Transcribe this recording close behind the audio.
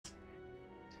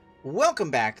Welcome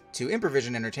back to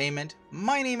Improvision Entertainment.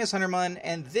 My name is Huntermun,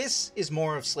 and this is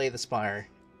more of Slay the Spire,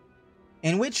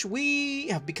 in which we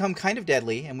have become kind of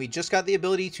deadly, and we just got the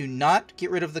ability to not get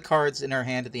rid of the cards in our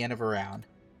hand at the end of a round.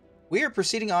 We are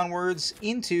proceeding onwards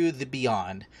into the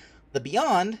Beyond. The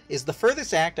Beyond is the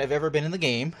furthest act I've ever been in the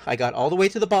game. I got all the way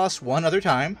to the boss one other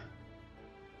time,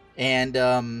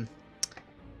 and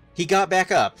he got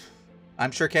back up.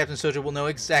 I'm sure Captain Soja will know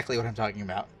exactly what I'm talking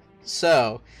about.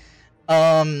 So,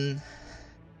 do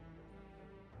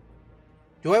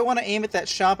I want to aim at that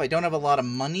shop? I don't have a lot of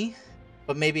money,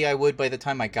 but maybe I would by the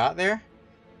time I got there.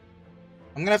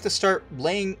 I'm gonna have to start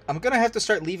leaving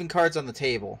cards on the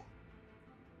table.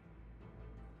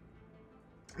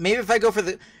 Maybe if I go for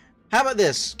the... How about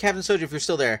this, Captain Soja, if you're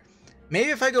still there? Maybe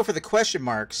if I go for the question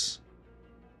marks,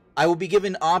 I will be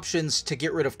given options to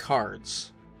get rid of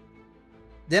cards.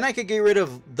 Then I could get rid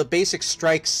of the basic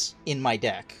strikes in my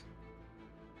deck.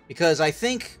 Because I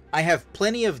think I have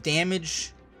plenty of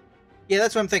damage. Yeah,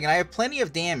 that's what I'm thinking. I have plenty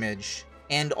of damage,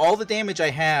 and all the damage I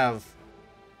have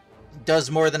does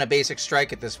more than a basic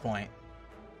strike at this point.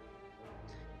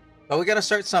 But we gotta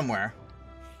start somewhere.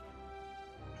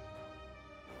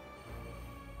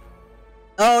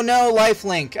 Oh no,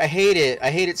 lifelink! I hate it.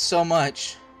 I hate it so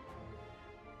much.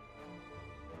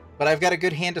 But I've got a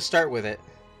good hand to start with it.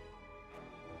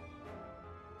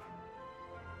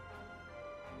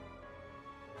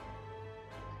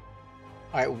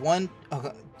 Alright, one...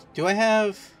 Okay, do I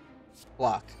have...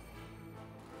 Block.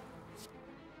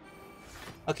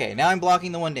 Okay, now I'm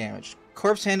blocking the 1 damage.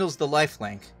 Corpse handles the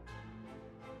lifelink.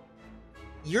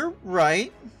 You're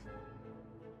right.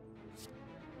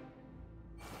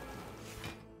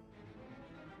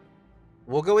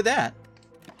 We'll go with that.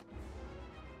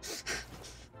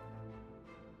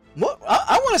 What?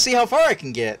 I want to see how far I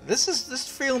can get. This is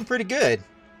feeling pretty good.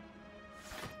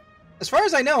 As far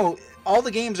as I know, all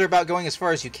the games are about going as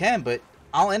far as you can, but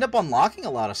I'll end up unlocking a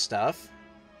lot of stuff.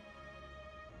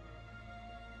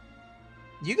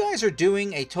 You guys are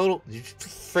doing a total...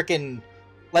 Frickin'...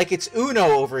 Like it's Uno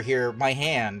over here, my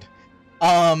hand.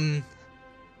 You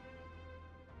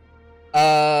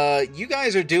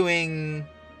guys are doing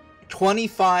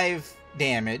 25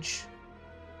 damage.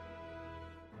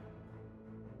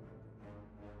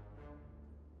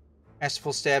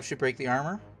 Masterful Stab should break the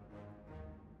armor.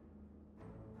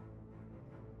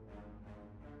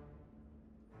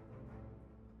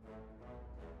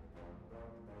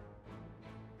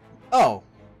 Oh,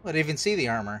 I didn't even see the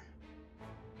armor.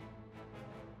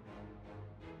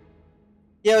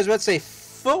 Yeah, I was about to say,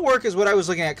 footwork is what I was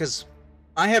looking at, because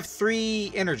I have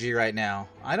 3 energy right now.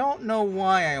 I don't know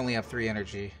why I only have 3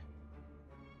 energy.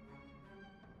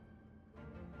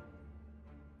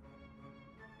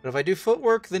 But if I do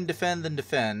footwork, then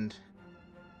defend,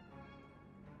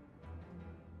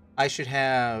 I should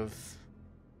have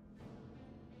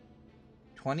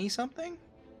 20-something?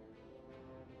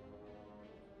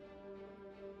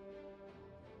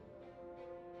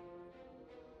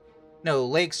 No,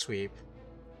 leg sweep.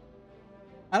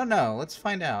 I don't know. Let's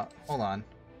find out. Hold on.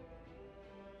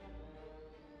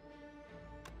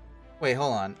 Wait,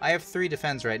 hold on. I have 3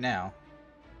 defense right now.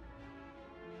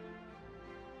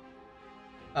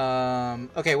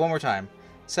 Okay, one more time.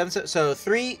 7, so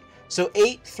 3, so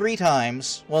 8 3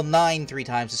 times, well 9 3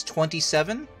 times is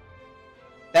 27.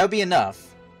 That would be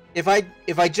enough. If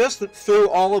I just threw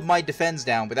all of my defense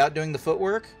down without doing the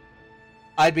footwork,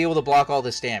 I'd be able to block all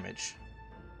this damage.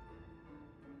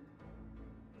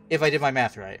 If I did my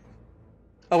math right.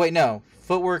 Oh wait, no.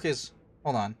 Footwork is...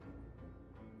 Hold on.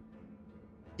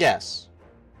 Yes.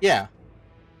 Yeah.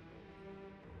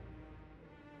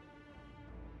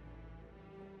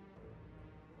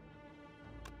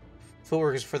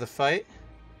 Footwork is for the fight.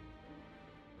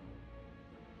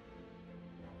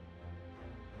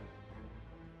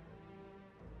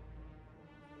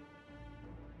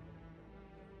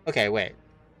 Okay, wait.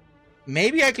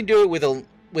 Maybe I can do it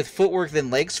with footwork then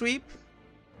leg sweep?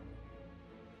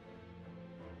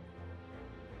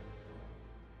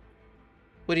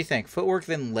 What do you think? Footwork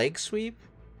then leg sweep?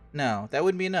 No, that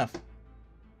wouldn't be enough.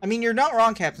 I mean, you're not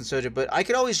wrong, Captain Soja, but I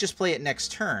could always just play it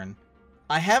next turn.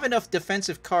 I have enough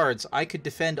defensive cards, I could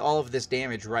defend all of this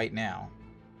damage right now.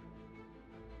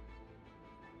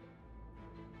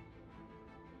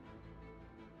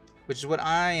 Which is what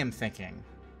I am thinking.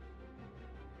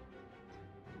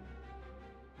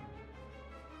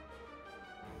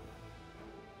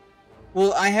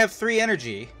 Well, I have 3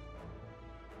 energy.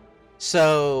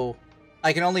 So...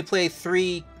 I can only play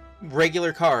 3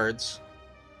 regular cards.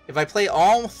 If I play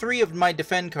all 3 of my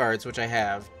defend cards, which I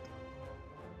have...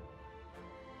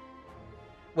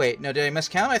 Wait, no, did I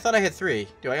miscount? I thought I had 3.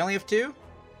 Do I only have 2?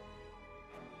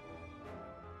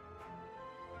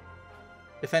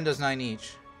 Defend does 9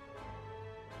 each.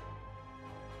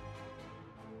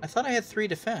 I thought I had 3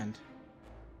 defend.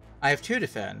 I have 2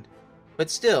 defend. But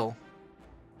still,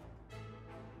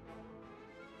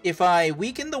 if I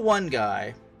weaken the one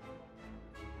guy,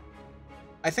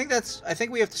 I think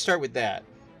we have to start with that.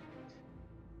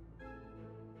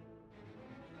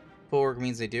 Bulwark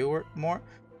means they do work more?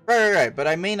 Right, but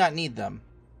I may not need them.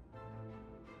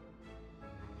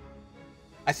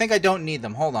 I think I don't need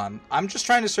them. Hold on. I'm just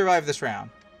trying to survive this round.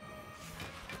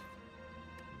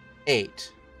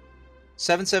 8.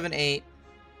 7, 7, 8.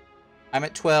 I'm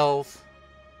at 12.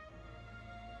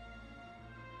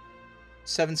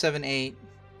 7, 7, 8.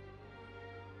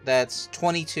 That's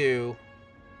 22.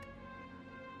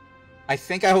 I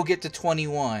think I will get to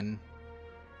 21.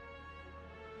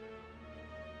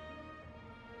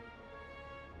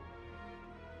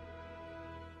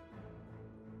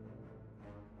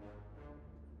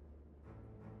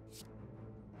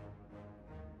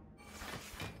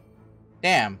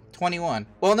 Damn, 21.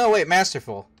 Well, no, wait,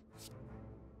 Masterful.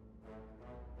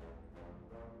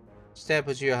 Stab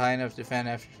puts you high enough to defend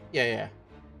after... Yeah.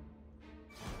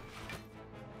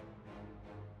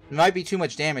 It might be too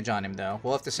much damage on him, though.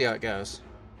 We'll have to see how it goes.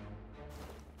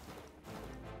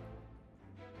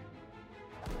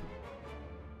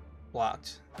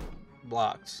 Blocked.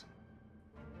 Blocked.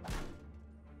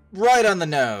 Right on the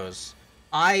nose.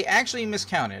 I actually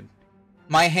miscounted.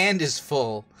 My hand is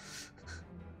full.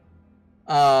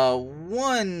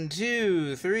 1,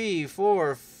 2, 3,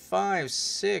 4, 5,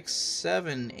 6,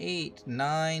 7, 8,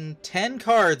 9, 10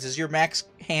 cards is your max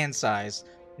hand size.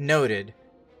 Noted.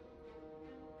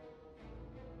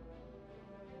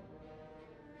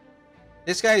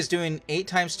 This guy is doing 8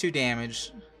 times 2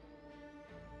 damage.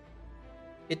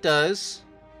 It does.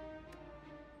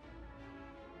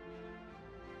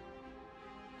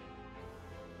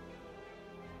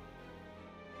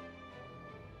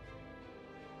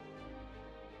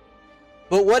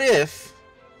 But what if...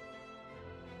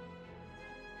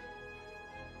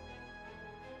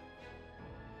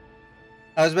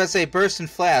 I was about to say Burst and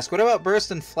Flask. What about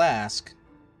Burst and Flask?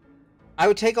 I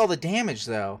would take all the damage,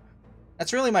 though.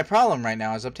 That's really my problem right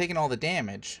now, is I'm taking all the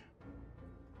damage.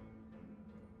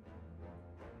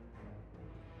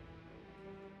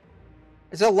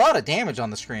 There's a lot of damage on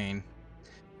the screen.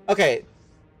 Okay.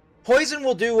 Poison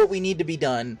will do what we need to be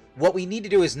done. What we need to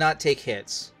do is not take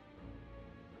hits.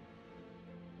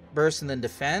 Burst and then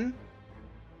defend.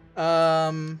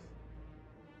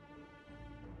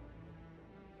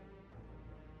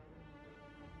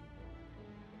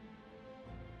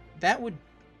 That would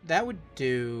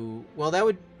do... Well, that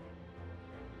would...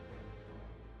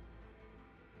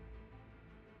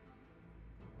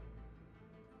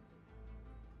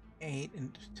 Eight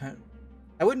and 10.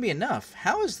 That wouldn't be enough.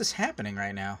 How is this happening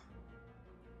right now?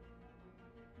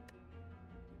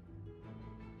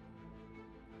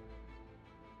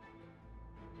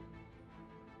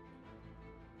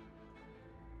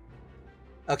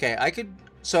 Okay, I could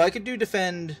do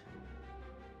defend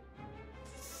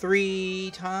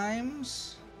 3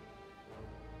 times?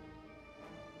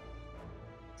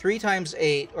 3 times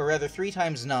 8, or rather 3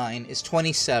 times 9 is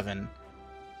 27.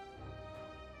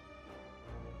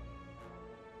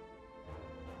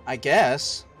 I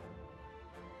guess.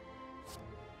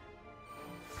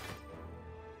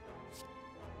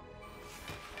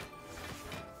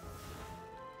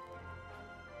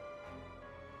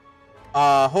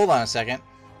 Hold on a second.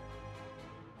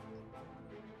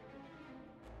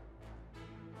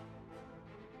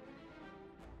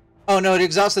 Oh no, it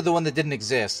exhausted the one that didn't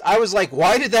exist. I was like,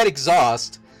 why did that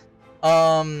exhaust?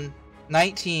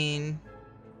 19.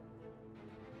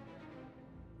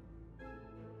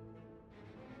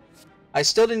 I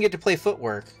still didn't get to play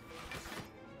Footwork.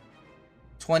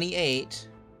 28.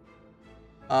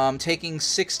 Taking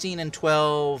 16 and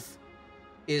 12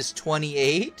 is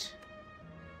 28?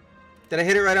 Did I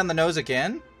hit it right on the nose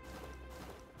again?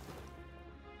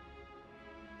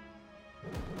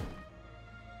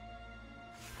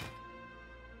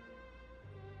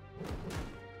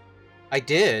 I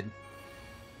did.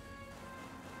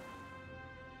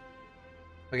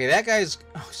 Okay, that guy's...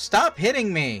 Oh, stop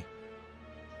hitting me!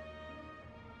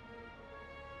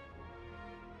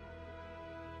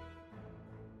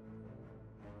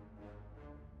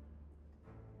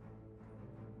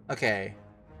 Okay.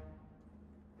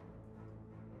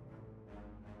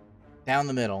 Down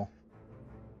the middle.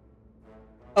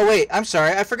 Oh wait, I'm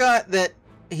sorry. I forgot that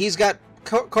he's got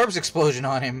corpse explosion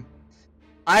on him.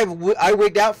 I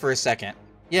wigged out for a second.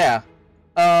 Yeah.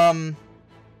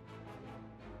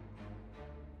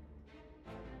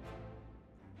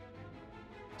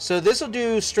 So this will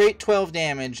do straight 12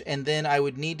 damage, and then I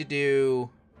would need to do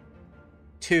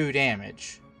 2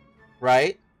 damage.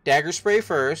 Right? Dagger Spray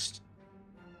first.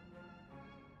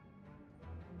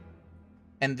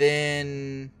 And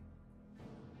then...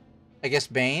 I guess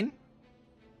Bane?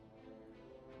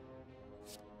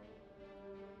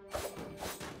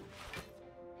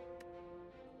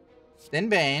 Then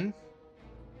Bane.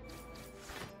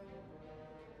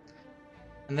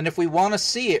 And then if we want to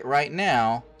see it right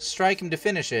now, strike him to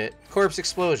finish it. Corpse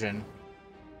Explosion.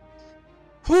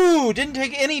 Whew! Didn't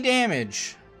take any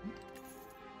damage.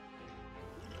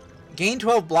 Gain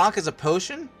 12 block as a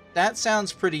potion? That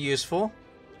sounds pretty useful.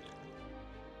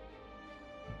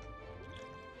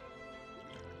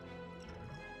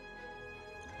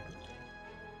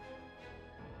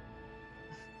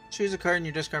 Choose a card in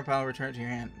your discard pile, return it to your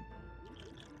hand.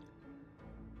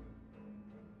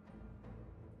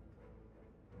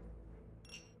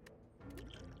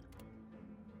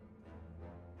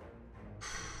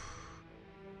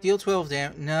 Deal 12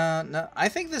 damage. No. I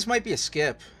think this might be a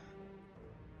skip.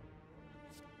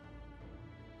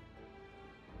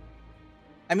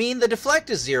 I mean, the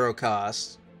deflect is 0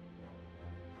 cost.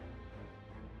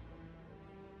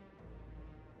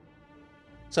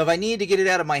 So if I needed to get it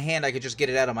out of my hand, I could just get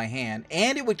it out of my hand.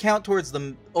 And it would count towards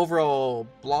the overall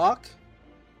block.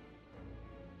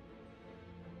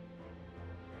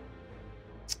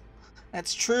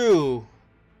 That's true.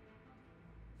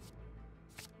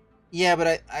 Yeah,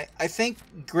 but I think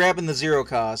grabbing the 0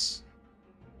 cost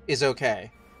is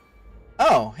okay.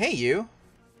 Oh, hey you.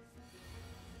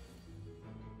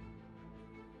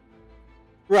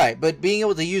 Right, but being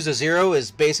able to use a 0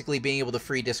 is basically being able to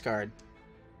free discard.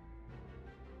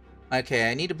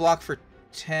 Okay, I need to block for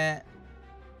 10...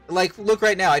 Like, look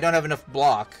right now, I don't have enough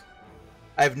block.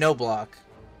 I have no block.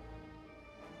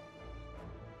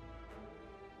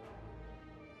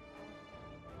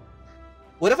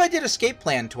 What if I did escape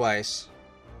plan twice?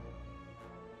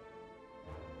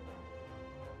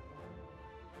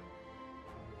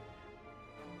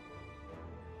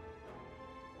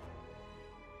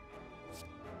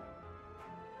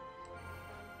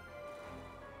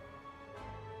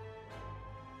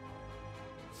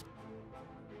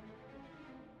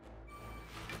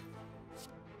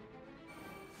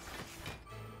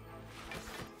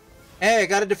 Hey, I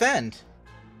gotta defend.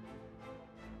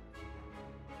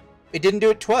 It didn't do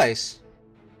it twice.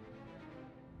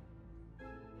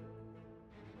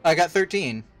 I got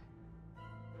 13.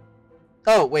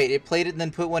 Oh, wait, it played it and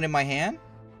then put one in my hand?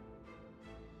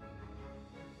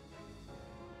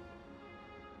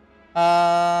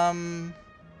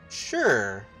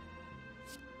 Sure.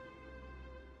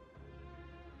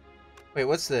 Wait,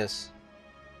 what's this?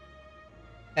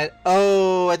 At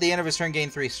the end of his turn, gain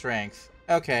 3 strength.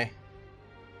 Okay.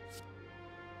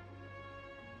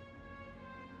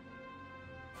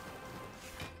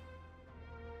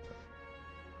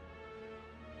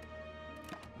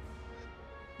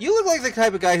 You look like the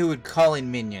type of guy who would call in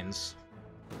minions.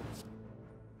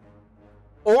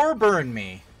 Or burn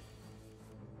me.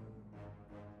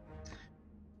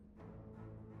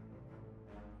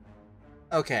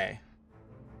 Okay.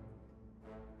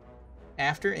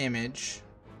 After image.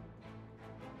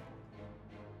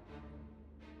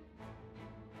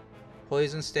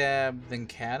 Poison stab, then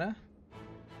kata?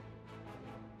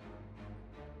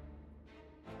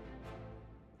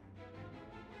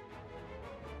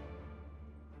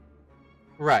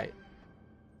 Right.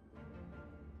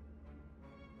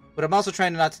 But I'm also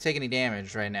trying not to take any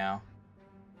damage right now.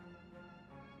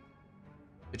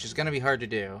 Which is going to be hard to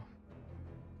do.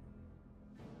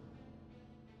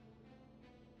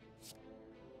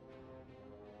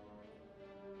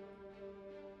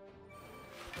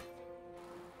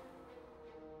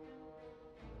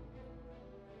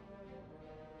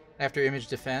 After image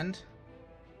defend.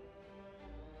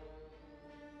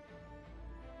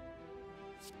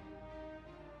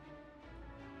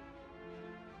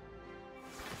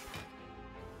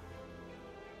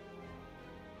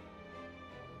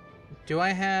 Do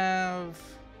I have...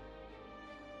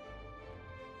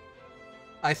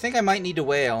 I think I might need to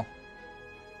wail.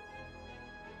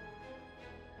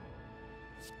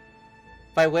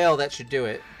 If I wail, that should do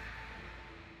it.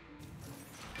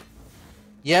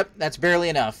 Yep, that's barely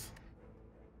enough.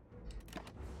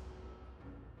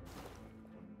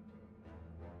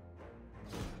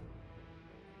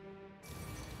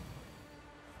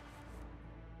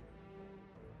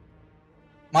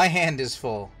 My hand is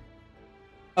full.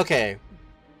 Okay.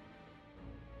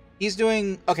 He's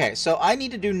doing... Okay, so I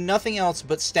need to do nothing else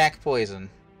but stack poison.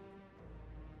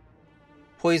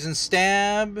 Poison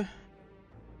stab.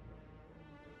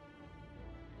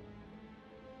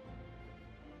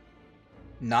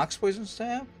 Nox poison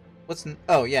stab? What's...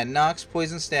 Oh, yeah, Nox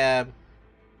poison stab.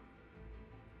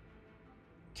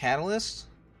 Catalyst?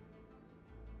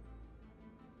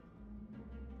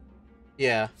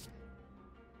 Yeah.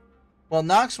 Well,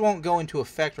 Nox won't go into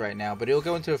effect right now, but it'll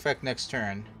go into effect next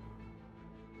turn.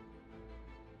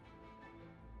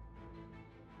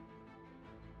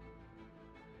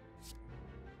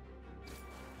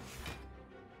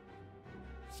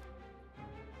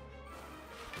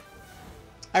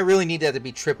 I really need that to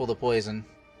be triple the poison.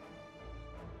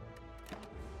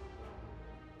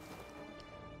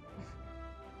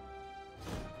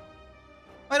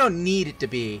 I don't need it to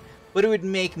be, but it would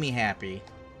make me happy.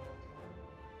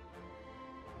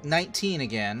 19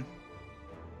 again.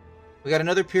 We got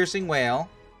another piercing wail.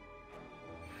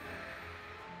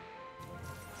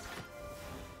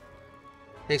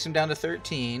 Takes him down to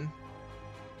 13.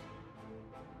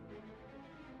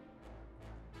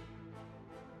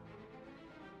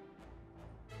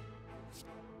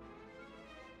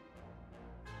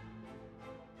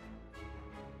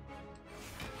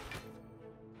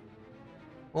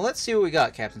 Well, let's see what we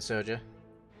got, Captain Soja.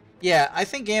 Yeah, I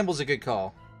think Gamble's a good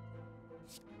call.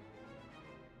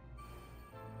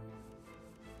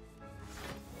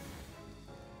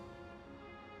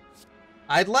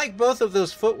 I'd like both of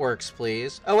those footworks,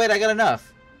 please. Oh, wait, I got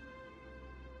enough.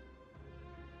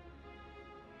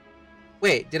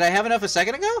 Wait, did I have enough a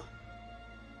second ago?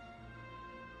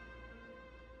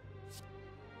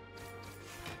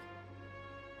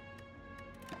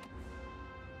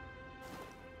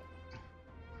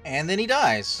 And then he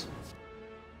dies.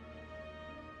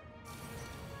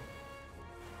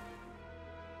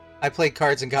 I played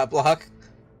cards and got block.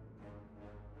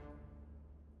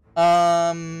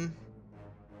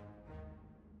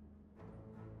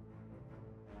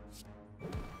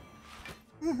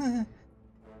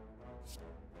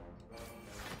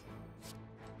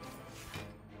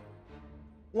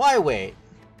 Why wait?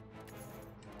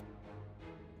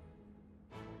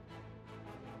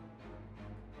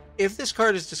 If this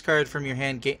card is discarded from your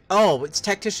hand, oh, it's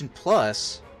Tactician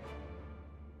Plus.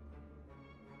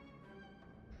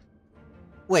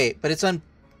 Wait, but it's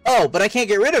oh, but I can't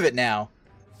get rid of it now.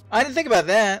 I didn't think about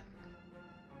that.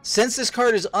 Since this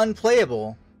card is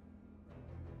unplayable,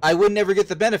 I would never get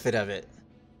the benefit of it.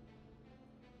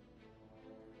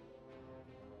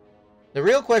 The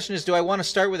real question is, do I want to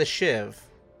start with a Shiv?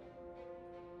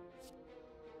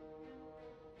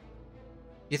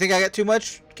 You think I got too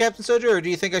much, Captain Soja, or do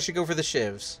you think I should go for the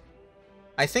Shivs?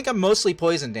 I think I'm mostly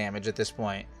poison damage at this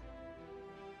point.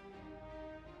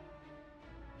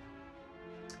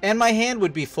 And my hand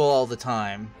would be full all the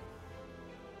time.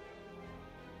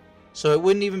 So it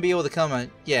wouldn't even be able to come...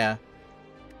 yeah.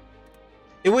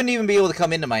 It wouldn't even be able to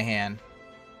come into my hand.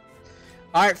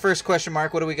 Alright, first question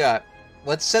mark. What do we got?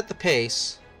 Let's set the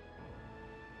pace.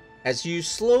 As you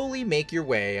slowly make your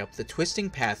way up the twisting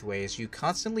pathways, you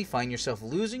constantly find yourself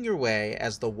losing your way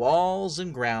as the walls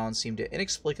and ground seem to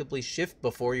inexplicably shift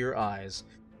before your eyes.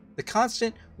 The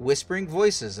constant whispering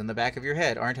voices in the back of your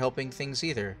head aren't helping things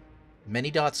either. Many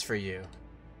dots for you.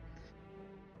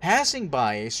 Passing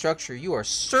by a structure you are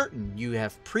certain you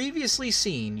have previously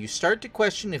seen, you start to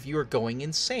question if you are going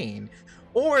insane,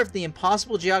 or if the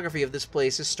impossible geography of this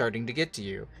place is starting to get to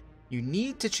you. You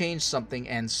need to change something,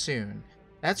 and soon.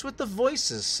 That's what the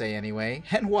voices say anyway,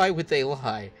 and why would they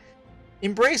lie?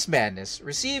 Embrace madness.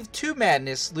 Receive 2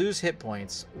 madness, lose hit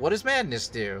points. What does madness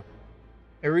do?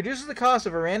 It reduces the cost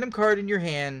of a random card in your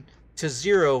hand to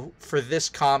 0 for this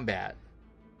combat.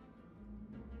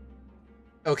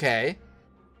 Okay.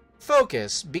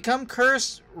 Focus. Become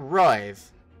Cursed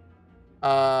Writhe.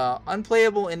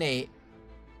 Unplayable innate.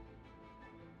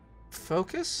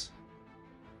 Focus?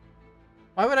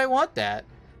 Why would I want that?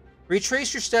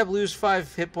 Retrace your step, lose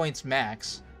 5 hit points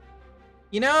max.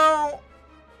 You know,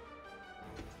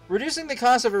 reducing the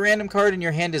cost of a random card in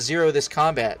your hand to 0 this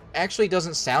combat actually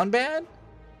doesn't sound bad.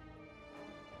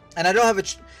 And I don't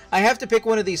have I have to pick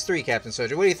one of these 3, Captain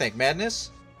Soja. What do you think?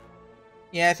 Madness?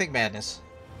 Yeah, I think Madness.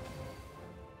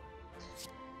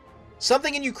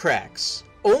 Something in you cracks.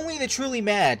 Only the truly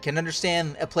mad can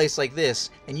understand a place like this,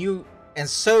 and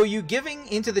so you giving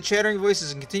into the chattering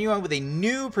voices and continue on with a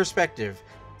new perspective.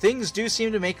 Things do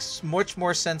seem to make much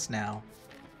more sense now.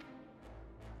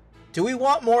 Do we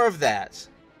want more of that?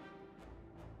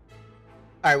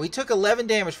 Alright, we took 11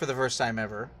 damage for the first time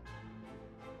ever.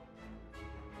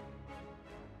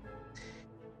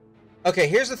 Okay,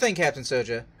 here's the thing, Captain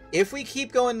Soja. If we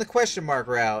keep going the question mark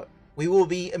route, we will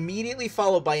be immediately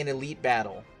followed by an elite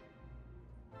battle.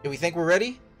 Do we think we're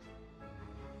ready?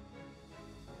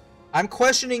 I'm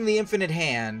questioning the infinite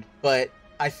hand, but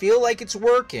I feel like it's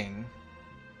working.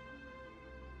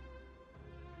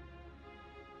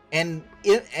 And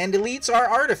elites are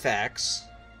artifacts.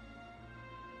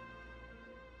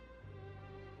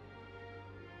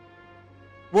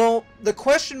 Well, the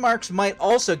question marks might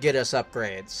also get us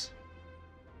upgrades.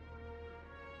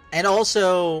 And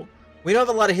also, we don't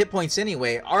have a lot of hit points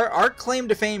anyway. Our claim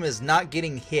to fame is not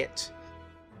getting hit.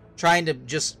 Trying to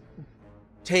just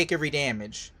take every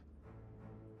damage.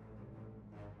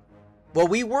 Well,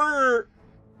 we were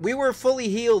fully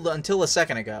healed until a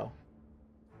second ago.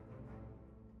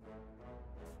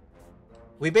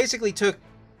 We basically took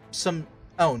some...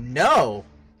 Oh, no!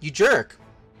 You jerk!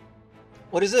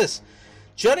 What is this?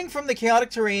 Jutting from the chaotic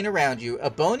terrain around you, a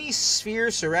bony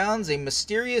sphere surrounds a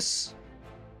mysterious...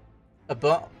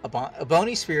 A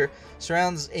bony sphere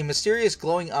surrounds a mysterious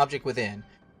glowing object within.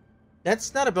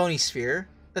 That's not a bony sphere.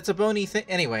 That's a bony thing.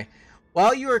 Anyway,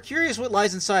 while you are curious what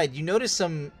lies inside, you notice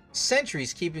some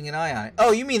sentries keeping an eye on it.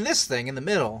 Oh, you mean this thing in the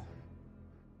middle.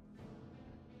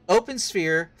 Open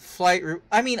sphere, flight route.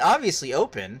 I mean, obviously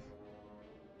open.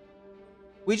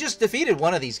 We just defeated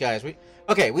one of these guys.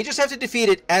 Okay, we just have to defeat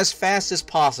it as fast as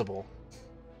possible.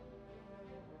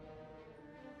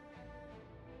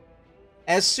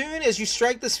 As soon as you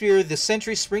strike the sphere, the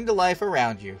sentries spring to life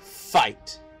around you.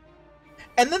 Fight.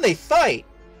 And then they fight!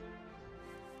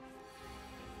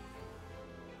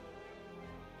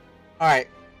 Alright.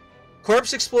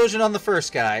 Corpse explosion on the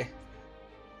first guy.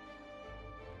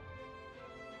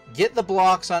 Get the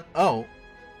blocks on... Oh.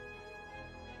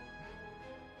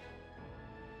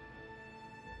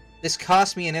 This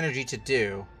cost me an energy to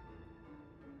do.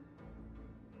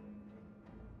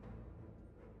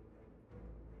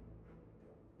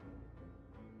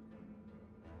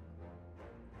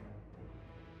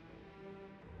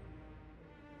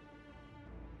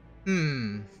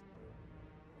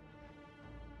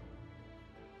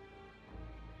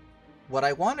 What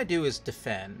I want to do is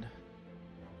defend.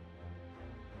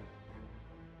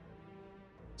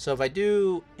 So if I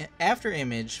do after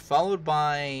image followed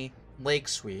by leg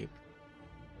sweep,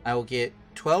 I will get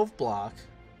 12 block.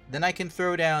 Then I can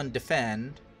throw down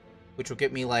defend, which will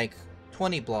get me like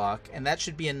 20 block, and that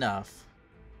should be enough.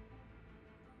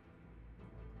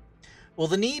 Well,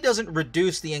 the knee doesn't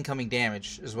reduce the incoming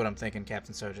damage, is what I'm thinking,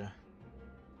 Captain Soja.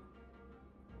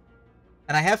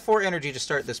 And I have 4 energy to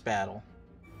start this battle.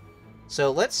 So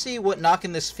let's see what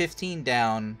knocking this 15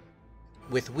 down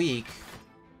with weak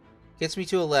gets me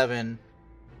to 11.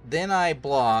 Then I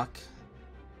block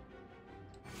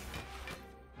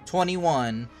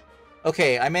 21.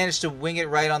 Okay, I managed to wing it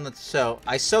right on the... So,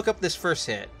 I soak up this first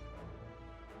hit.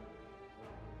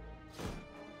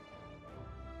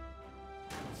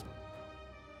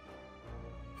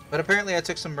 But apparently I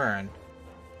took some burn.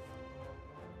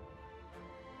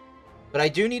 But I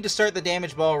do need to start the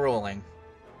damage ball rolling.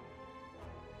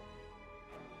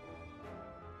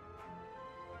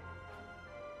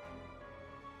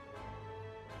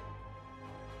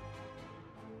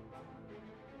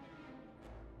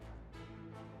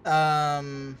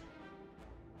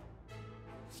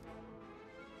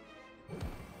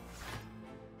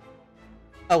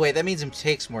 Oh wait, that means it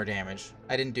takes more damage.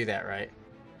 I didn't do that right.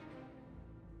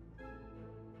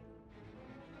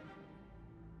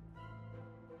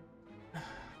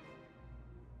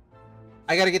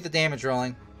 I gotta get the damage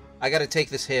rolling. I gotta take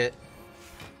this hit.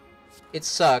 It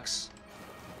sucks.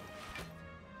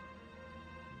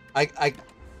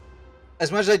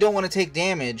 As much as I don't want to take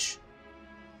damage,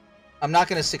 I'm not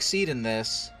gonna succeed in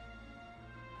this.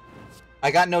 I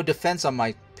got no defense on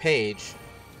my page.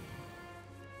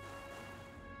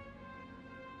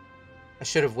 I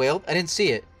should have wailed. I didn't see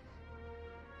it.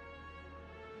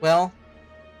 Well,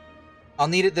 I'll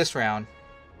need it this round.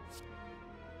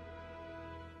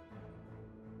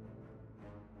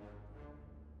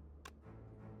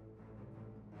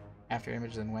 After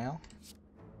image, then wail.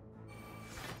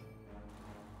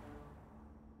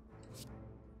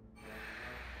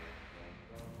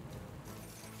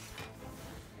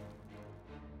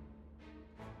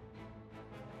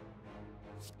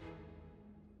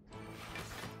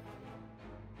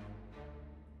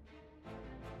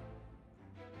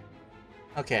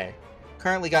 Okay,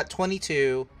 currently got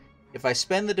 22. If I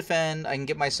spend the defend, I can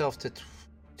get myself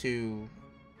to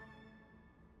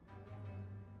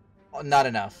not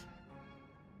enough.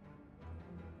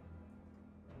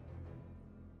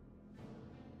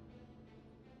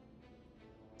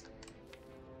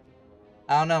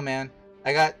 I don't know, man.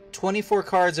 I got 24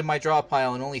 cards in my draw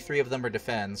pile and only 3 of them are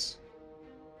defends.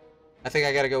 I think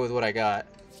I gotta go with what I got.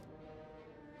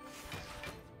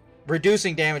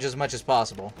 Reducing damage as much as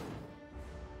possible.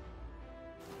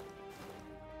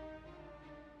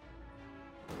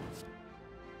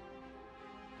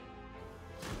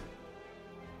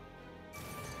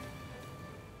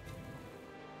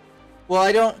 Well,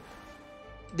 I don't...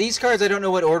 These cards, I don't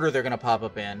know what order they're going to pop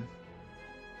up in.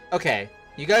 Okay.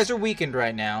 You guys are weakened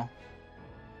right now.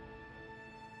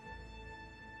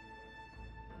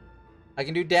 I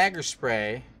can do dagger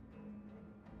spray.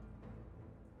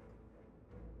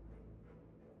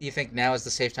 Do you think now is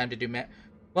the safe time to do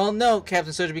Well, no,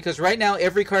 Captain Soja, because right now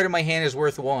every card in my hand is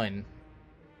worth 1.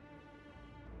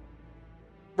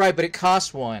 Right, but it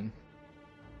costs 1.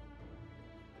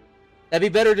 That'd be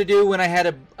better to do when I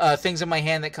had things in my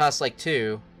hand that cost like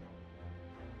 2.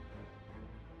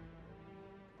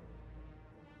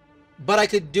 But I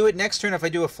could do it next turn if I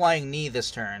do a flying knee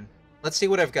this turn. Let's see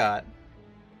what I've got.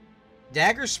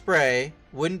 Dagger spray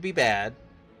wouldn't be bad.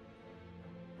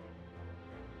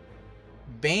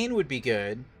 Bane would be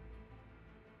good.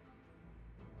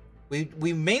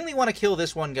 We mainly want to kill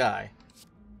this one guy.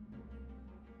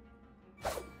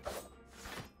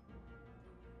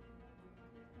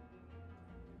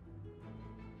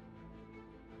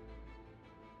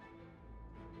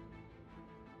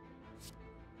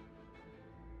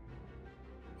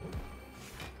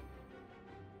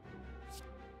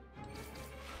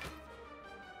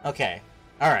 Okay.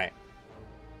 Alright.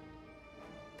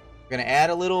 We're gonna add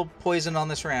a little poison on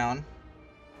this round.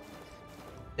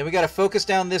 Then we gotta focus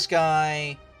down this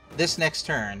guy this next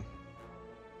turn.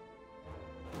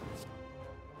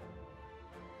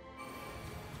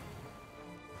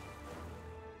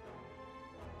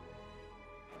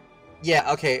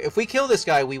 Yeah, okay. If we kill this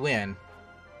guy, we win.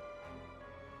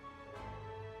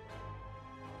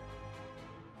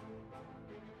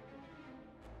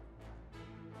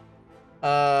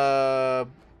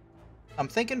 I'm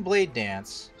thinking Blade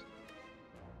Dance.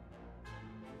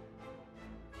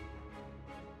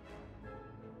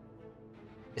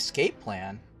 Escape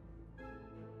plan?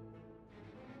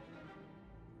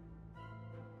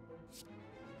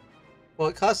 Well,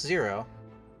 it costs 0.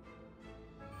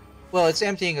 Well, it's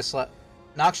emptying a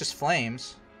Noxious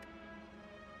Flames.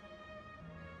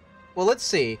 Well, let's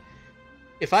see.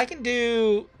 If I can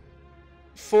do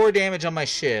 4 damage on my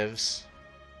shivs,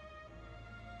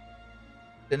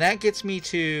 then that gets me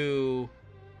to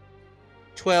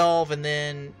 12, and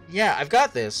then... Yeah, I've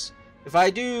got this. If I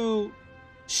do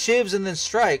shivs and then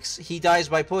strikes, he dies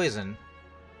by poison.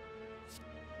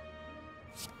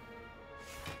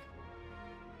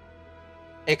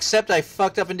 Except I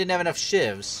fucked up and didn't have enough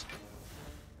shivs.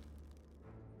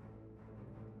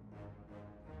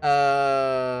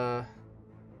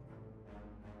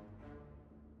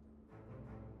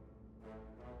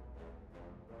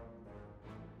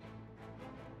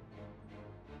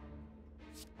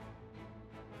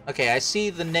 Okay, I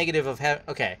see the negative of having...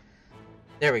 Okay.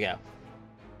 There we go.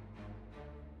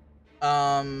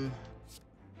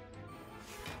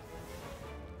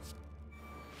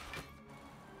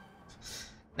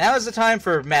 Now is the time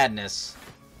for madness.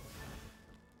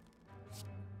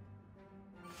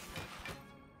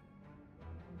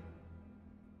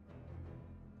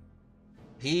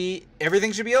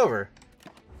 Everything should be over.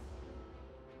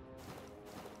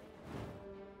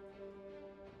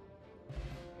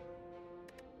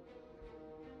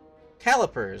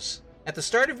 Calipers. At the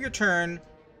start of your turn,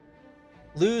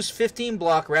 lose 15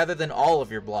 block rather than all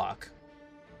of your block.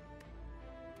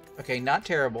 Okay, not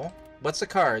terrible. What's the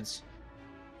cards?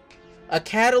 A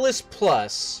Catalyst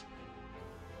Plus.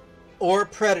 Or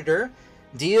Predator.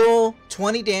 Deal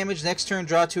 20 damage. Next turn,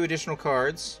 draw 2 additional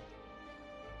cards.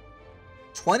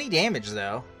 20 damage,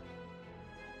 though.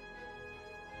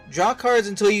 Draw cards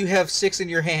until you have 6 in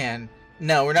your hand.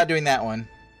 No, we're not doing that one.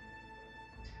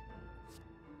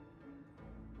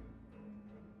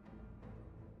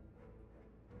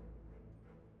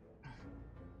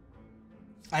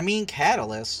 I mean,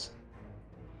 Catalyst.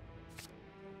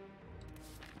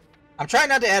 I'm trying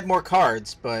not to add more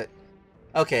cards, but...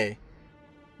 Okay.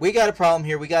 We got a problem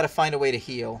here. We gotta find a way to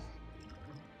heal.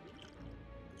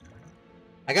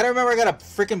 I gotta remember I got a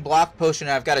freaking block potion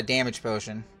and I've got a damage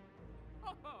potion.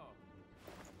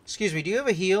 Excuse me, do you have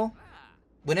a heal?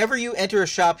 Whenever you enter a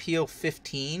shop, heal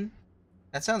 15?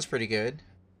 That sounds pretty good.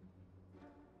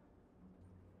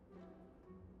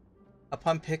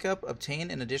 Upon pickup,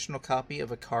 obtain an additional copy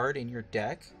of a card in your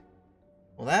deck.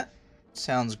 Well, that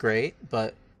sounds great,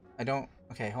 but I don't...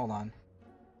 Okay, hold on.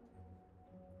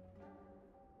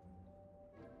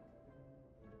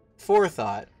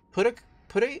 Forethought. Put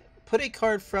a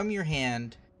card from your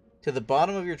hand to the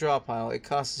bottom of your draw pile. It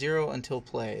costs 0 until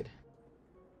played.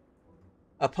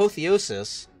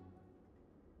 Apotheosis.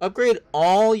 Upgrade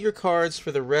all your cards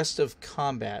for the rest of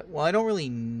combat. Well, I don't really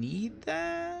need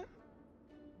that.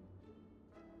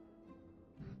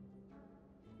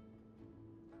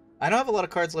 I don't have a lot of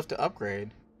cards left to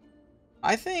upgrade.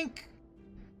 I think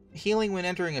healing when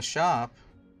entering a shop.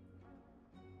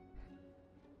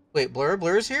 Wait, Blur?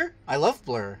 Blur's here? I love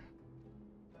Blur.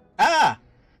 Ah!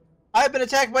 I've been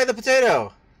attacked by the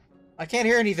potato! I can't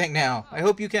hear anything now. I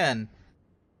hope you can.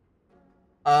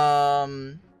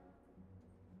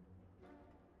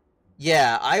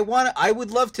 Yeah, I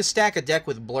would love to stack a deck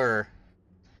with Blur.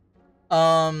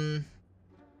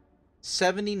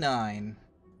 79.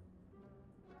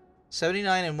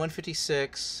 79 and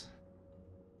 156.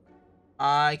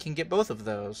 I can get both of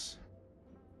those.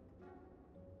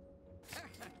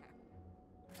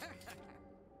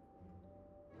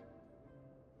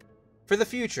 For the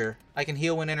future, I can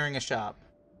heal when entering a shop.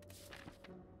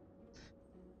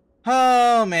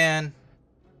 Oh, man.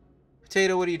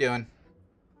 Potato, what are you doing?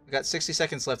 I got 60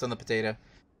 seconds left on the potato.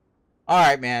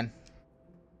 Alright, man.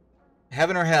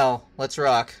 Heaven or hell, let's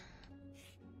rock.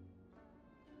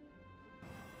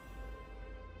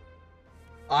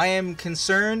 I am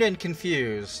concerned and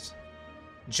confused.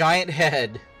 Giant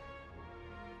head.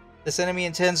 This enemy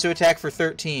intends to attack for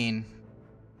 13.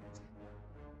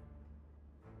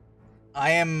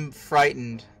 I am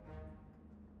frightened.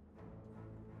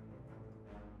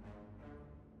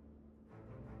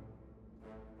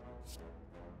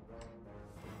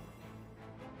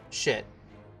 Shit.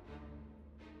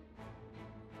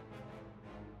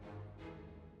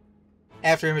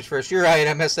 After image first. You're right,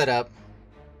 I messed that up.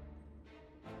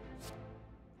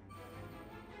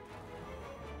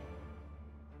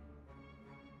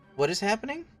 What is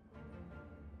happening?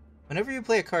 Whenever you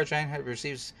play a card, Giant Head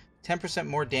receives 10%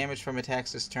 more damage from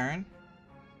attacks this turn.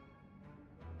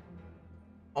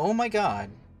 Oh my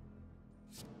god.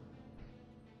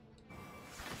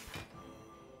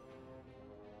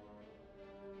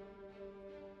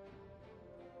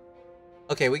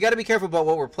 Okay, we gotta be careful about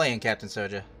what we're playing, Captain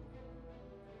Soja.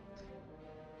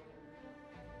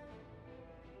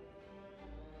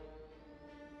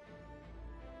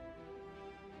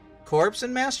 Corpse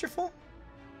and Masterful?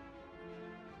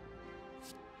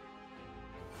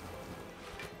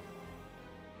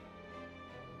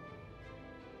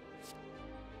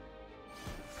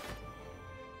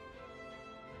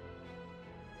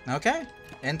 Okay,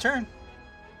 end turn.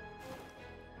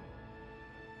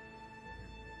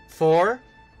 4.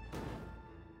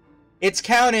 It's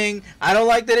counting. I don't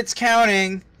like that it's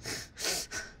counting.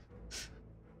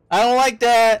 I don't like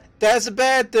that. That's a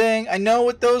bad thing. I know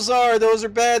what those are. Those are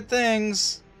bad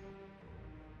things.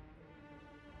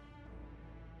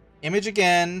 Image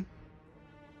again.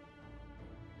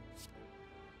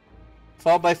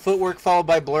 Followed by Footwork, followed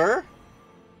by Blur.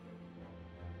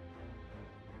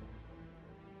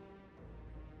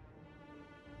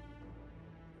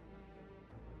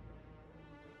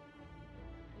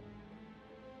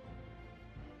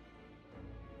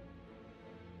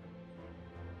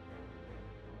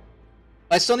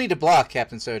 I still need to block,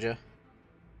 Captain Soja.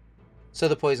 So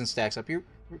the poison stacks up. You're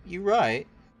right.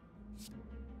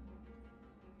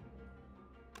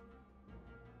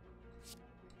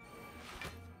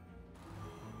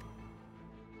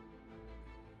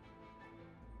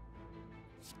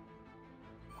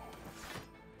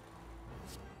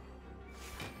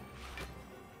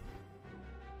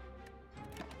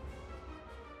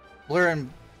 Blur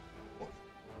and...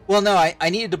 Well, no, I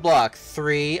needed to block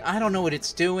 3. I don't know what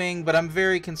it's doing, but I'm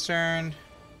very concerned.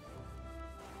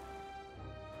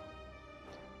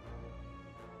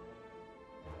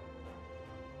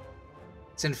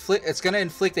 It's gonna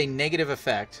inflict a negative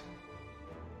effect.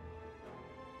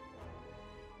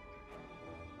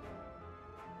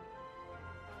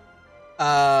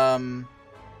 Yeah,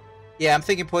 I'm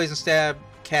thinking Poison Stab,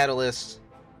 Catalyst.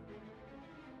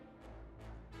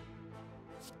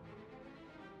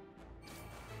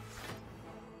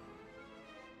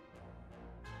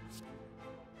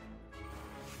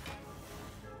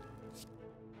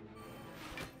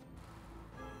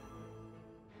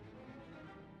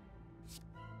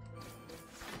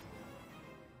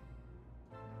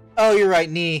 Oh, you're right,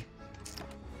 knee.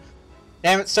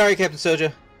 Damn it, sorry, Captain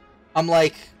Soja. I'm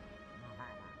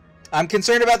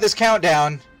concerned about this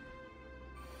countdown.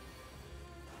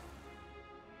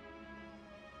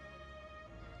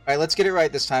 Alright, let's get it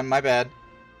right this time, my bad.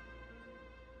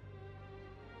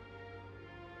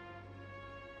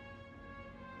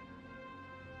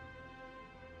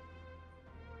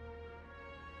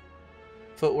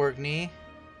 Footwork, knee.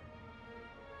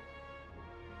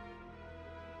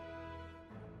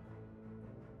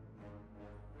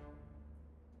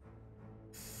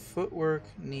 Footwork,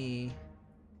 knee.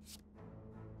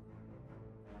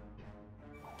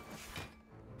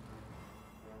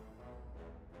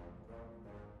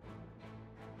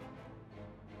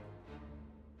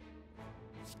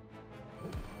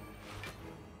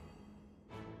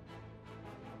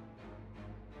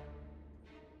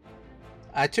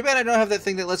 Too bad I don't have that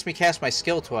thing that lets me cast my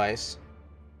skill twice.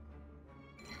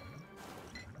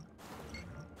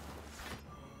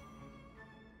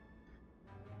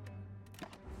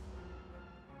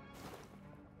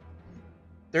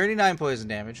 39 poison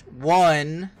damage.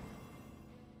 1.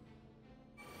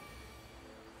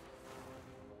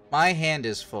 My hand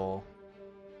is full.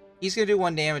 He's gonna do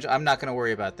 1 damage. I'm not gonna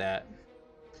worry about that.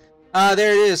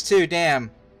 There it is too.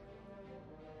 Damn.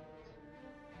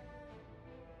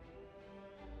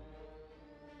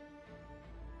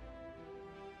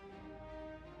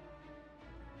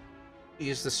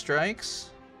 Use the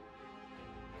strikes.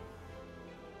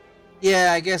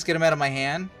 Yeah, I guess get him out of my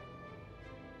hand.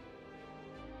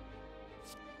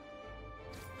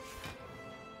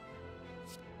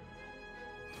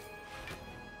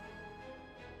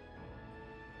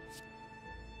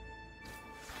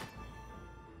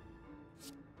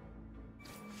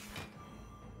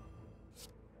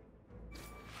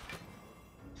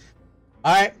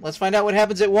 Alright, let's find out what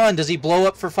happens at 1. Does he blow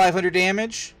up for 500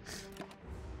 damage?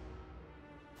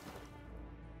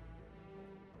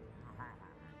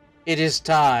 It is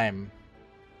time.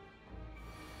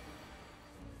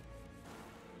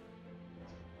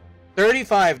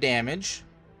 35 damage.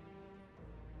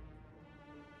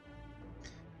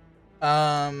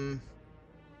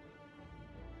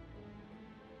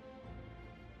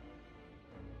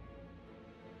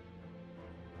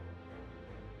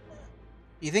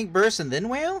 You think burst and then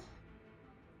wail?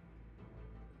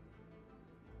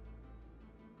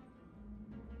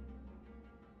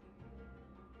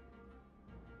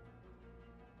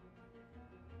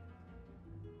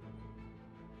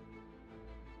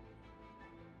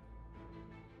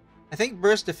 I think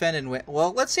burst, defend, and wail.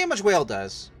 Well, let's see how much wail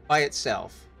does by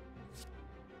itself.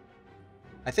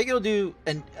 I think it'll do,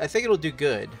 and I think it'll do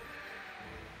good.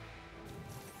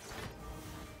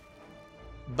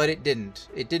 But it didn't.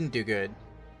 It didn't do good.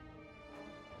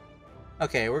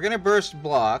 Okay, we're gonna burst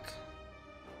block.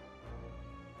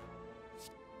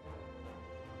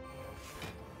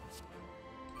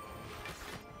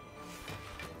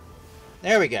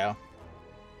 There we go.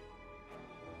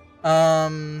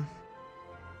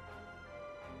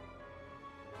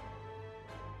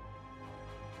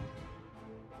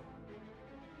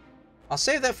 I'll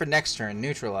save that for next turn.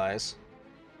 Neutralize.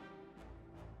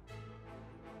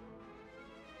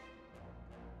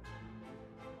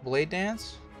 Blade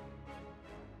Dance?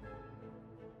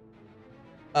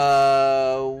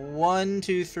 1,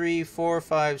 2, 3, 4,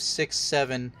 5, 6,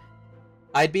 7.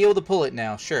 I'd be able to pull it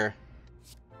now, sure.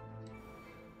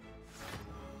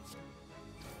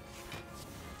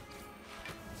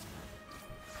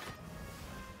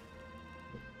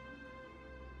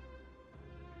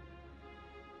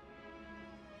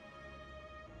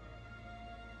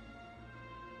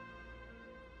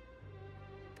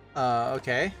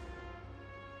 Okay.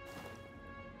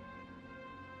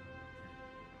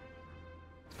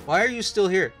 Why are you still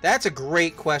here? That's a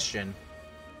great question.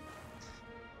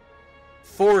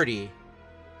 40.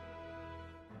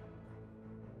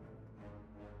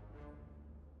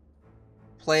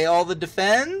 Play all the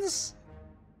defends?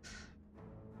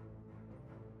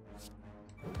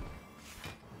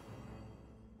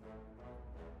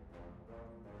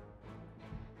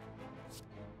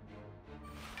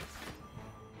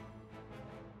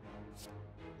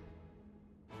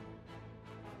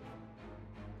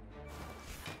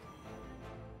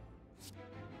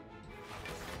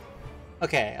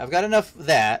 Okay, I've got enough of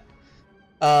that.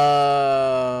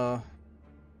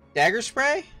 Dagger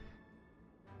spray?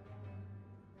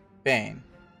 Bane.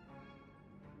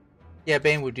 Yeah,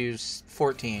 Bane would do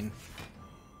 14.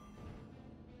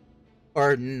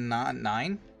 Or not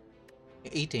 9?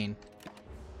 18.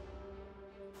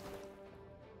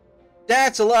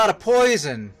 That's a lot of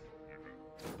poison!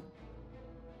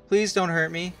 Please don't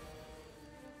hurt me.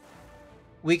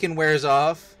 Weaken wears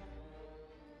off.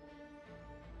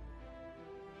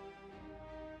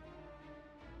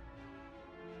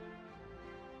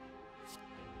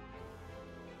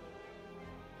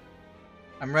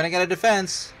 I'm running out of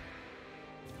defense.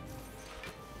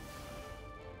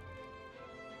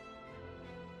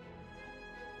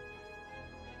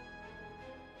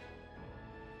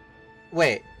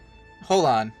 Wait. Hold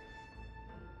on.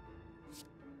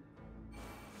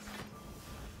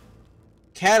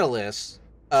 Catalyst.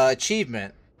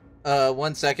 Achievement.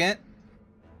 1 second.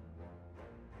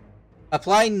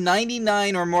 Apply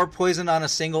 99 or more poison on a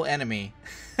single enemy.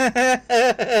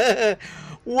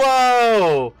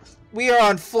 Whoa! We are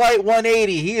on flight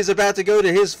 180. He is about to go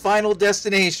to his final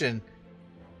destination.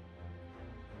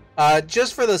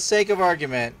 Just for the sake of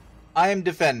argument, I am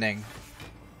defending.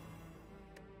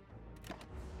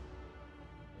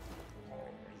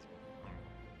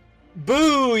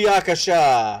 Boo,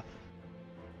 Yakasha!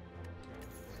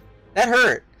 That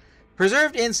hurt.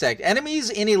 Preserved Insect. Enemies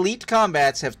in elite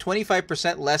combats have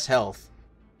 25% less health.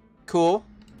 Cool.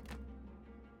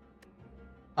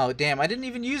 Oh, damn, I didn't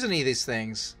even use any of these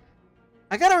things.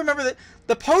 I gotta remember that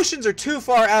the potions are too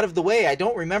far out of the way. I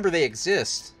don't remember they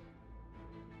exist.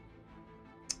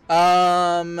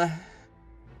 I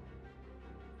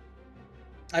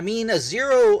mean, a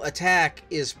 0 attack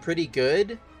is pretty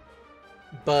good,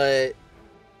 but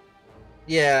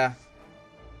yeah.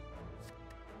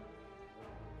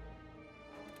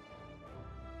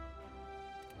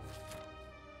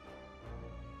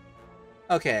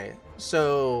 Okay,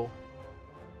 so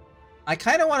I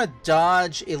kind of want to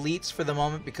dodge elites for the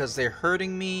moment because they're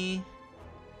hurting me.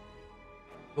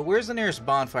 But where's the nearest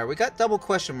bonfire? We got double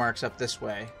question marks up this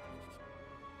way.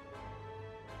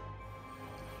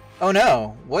 Oh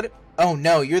no! What? Oh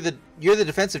no! You're the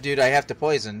defensive dude I have to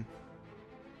poison.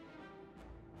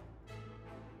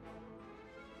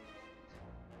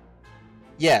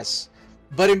 Yes,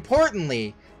 but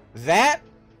importantly, that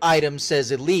item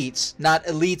says elites, not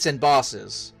elites and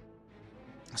bosses.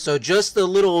 So just the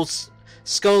little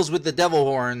skulls with the devil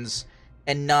horns,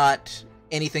 and not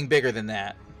anything bigger than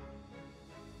that.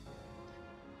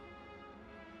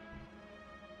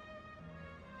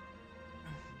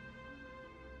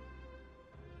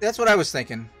 That's what I was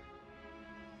thinking.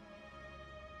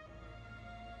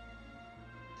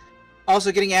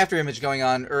 Also, getting after image going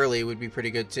on early would be pretty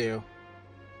good too.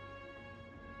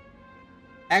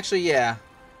 Actually, yeah.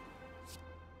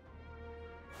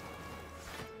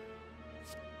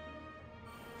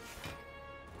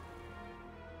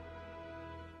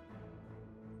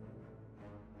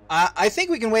 I think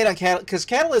we can wait on Catalyst, because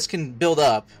Catalyst can build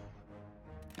up.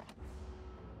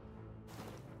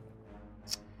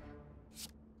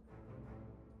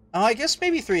 Oh, I guess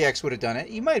maybe 3x would have done it.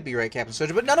 You might be right, Captain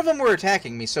Soldier, but none of them were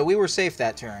attacking me, so we were safe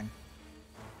that turn.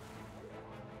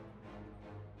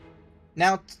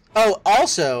 Now, oh,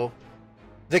 also,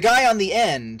 the guy on the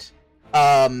end,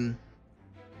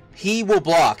 he will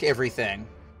block everything.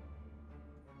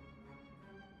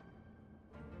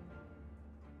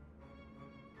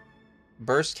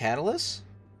 Burst Catalyst?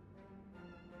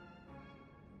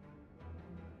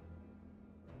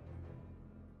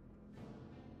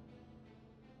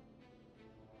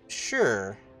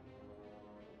 Sure.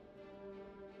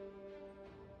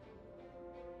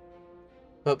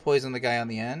 But poison the guy on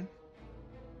the end?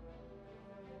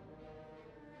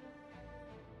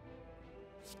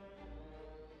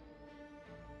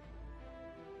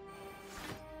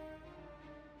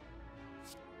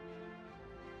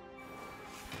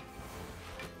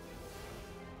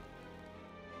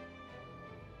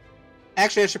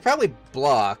 Actually, I should probably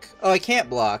block. Oh, I can't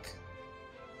block.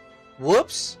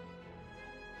 Whoops.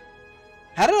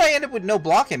 How did I end up with no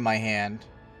block in my hand?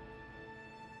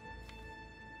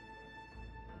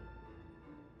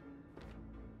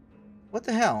 What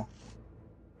the hell?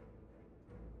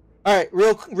 Alright,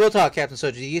 real talk, Captain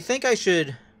Soji. Do you think I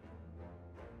should...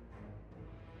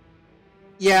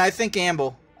 Yeah, I think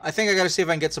gamble. I think I gotta see if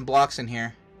I can get some blocks in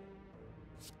here.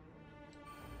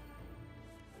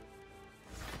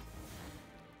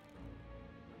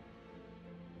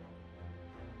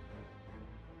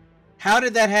 How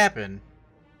did that happen?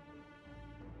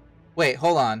 Wait,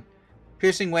 hold on.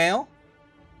 Piercing Whale?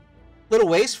 Little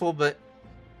wasteful, but...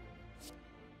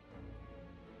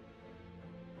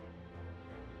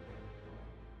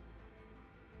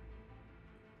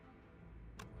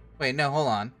 Wait, no, hold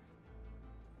on.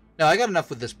 No, I got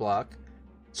enough with this block.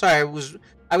 Sorry, I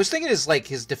was thinking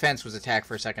his defense was attack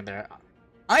for a second there.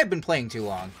 I have been playing too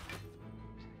long.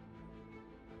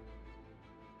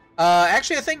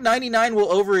 Actually, I think 99 will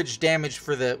overage damage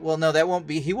for the... Well, no, that won't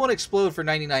be... He won't explode for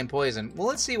 99 poison. Well,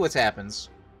 let's see what happens.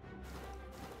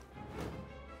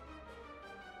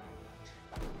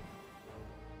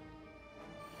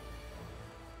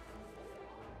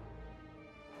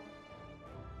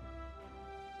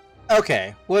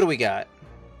 Okay, what do we got?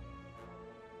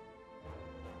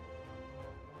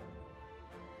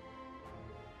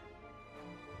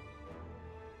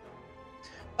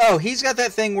 Oh, he's got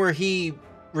that thing where he...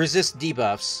 resist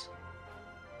debuffs.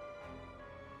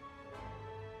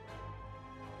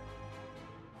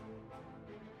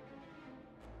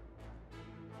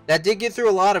 That did get through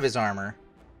a lot of his armor,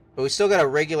 but we still got a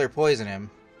regular poison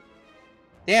him.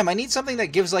 Damn, I need something that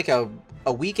gives like a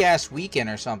weak-ass weaken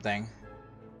or something.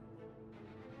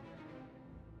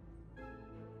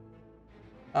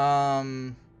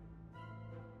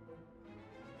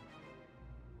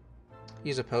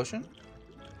 Use a potion?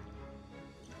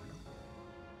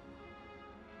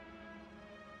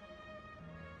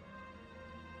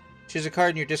 Choose a card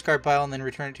in your discard pile and then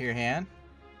return it to your hand.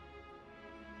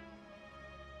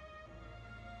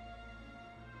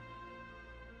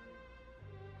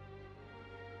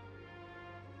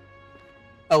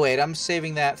 Oh wait, I'm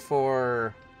saving that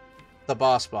for... the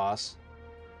boss.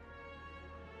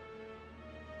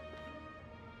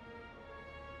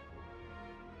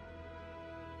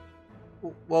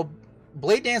 Well,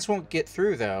 Blade Dance won't get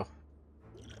through, though.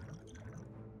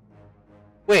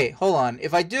 Wait, hold on.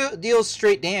 If I deal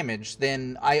straight damage,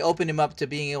 then I open him up to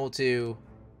being able to...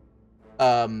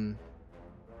 I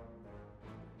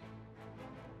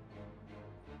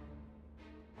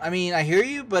mean, I hear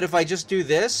you, but if I just do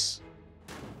this,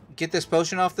 get this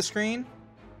potion off the screen,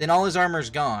 then all his armor's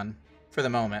gone for the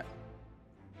moment.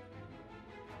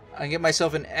 I can get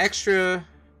myself an extra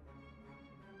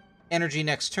energy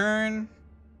next turn.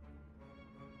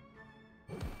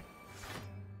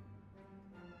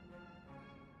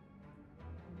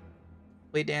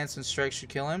 Blade Dance and Strike should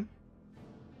kill him.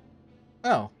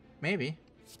 Oh, maybe.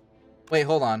 Wait,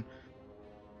 hold on.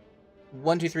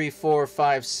 1, 2, 3, 4,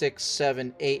 5, 6,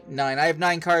 7, 8, 9. I have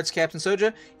 9 cards, Captain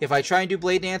Soja. If I try and do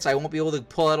Blade Dance, I won't be able to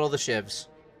pull out all the shivs.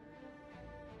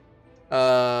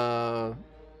 But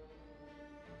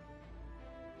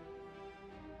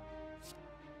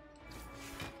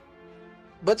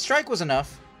Strike was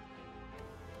enough.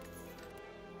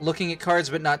 Looking at cards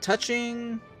but not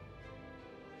touching.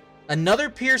 Another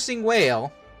Piercing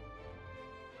Wail.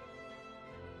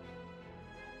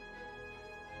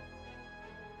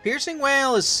 Piercing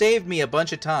Wail has saved me a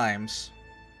bunch of times.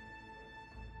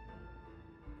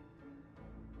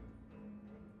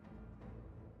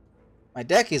 My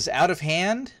deck is out of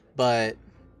hand, but...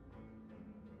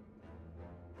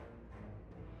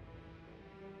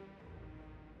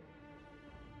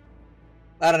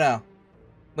 I don't know.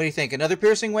 What do you think? Another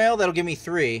Piercing Wail? That'll give me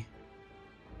 3.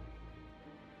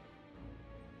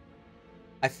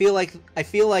 I feel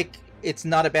like it's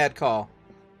not a bad call.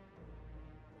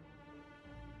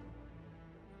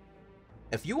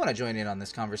 If you want to join in on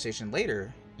this conversation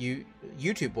later, you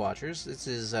YouTube watchers, this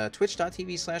is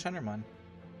twitch.tv/Undermon.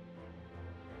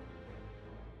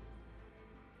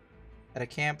 At a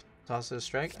camp, toss it a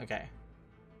strike? Okay.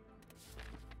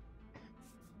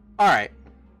 Alright.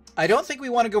 I don't think we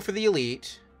want to go for the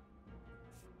elite.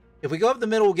 If we go up the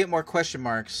middle, we'll get more question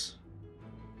marks.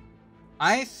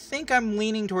 I think I'm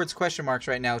leaning towards question marks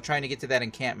right now, trying to get to that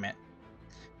encampment.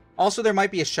 Also, there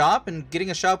might be a shop, and getting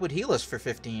a shop would heal us for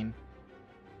 15.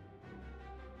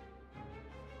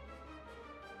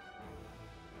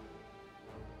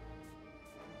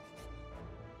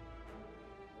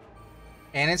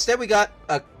 And instead we got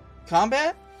a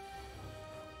combat?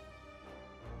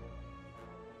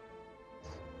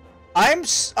 I'm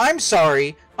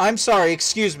sorry,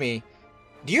 excuse me.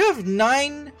 Do you have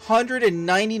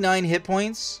 999 hit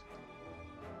points?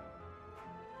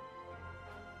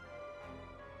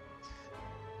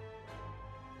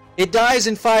 It dies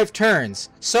in 5 turns,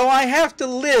 so I have to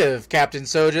live, Captain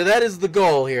Soja. That is the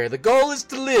goal here. The goal is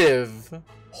to live.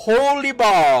 Holy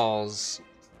balls.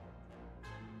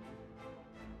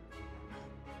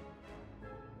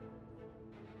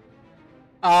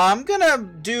 I'm gonna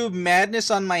do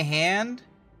Madness on my hand.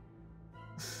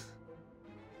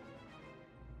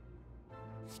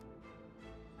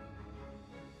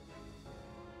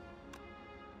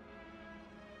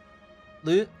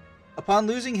 Upon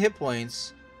losing hit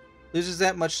points, loses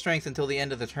that much strength until the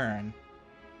end of the turn.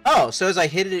 Oh, so as I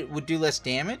hit it, it would do less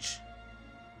damage?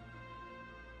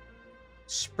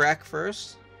 Sprack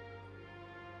first.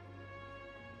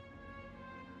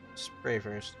 Spray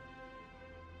first.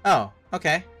 Oh,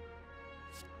 okay.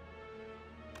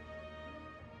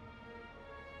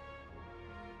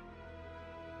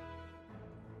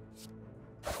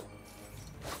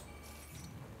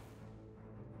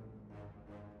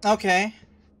 Okay.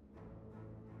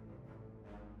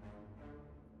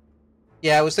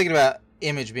 Yeah, I was thinking about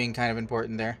image being kind of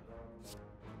important there.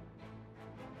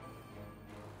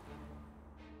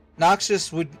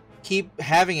 Noxious would keep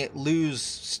having it lose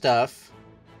stuff.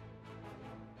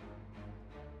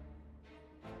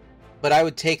 But I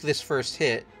would take this first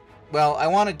hit. Well, I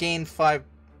want to gain 5...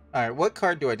 Alright, what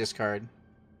card do I discard?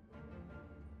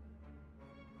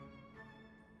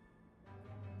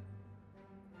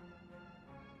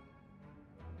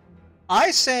 I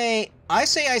say I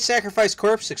sacrifice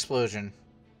Corpse Explosion.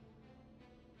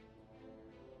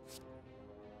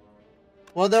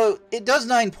 Well, though, it does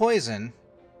 9 poison.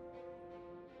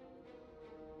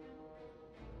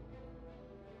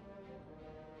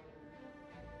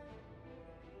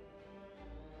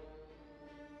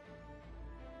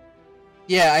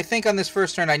 Yeah, I think on this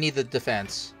first turn I need the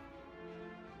defense.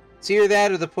 It's either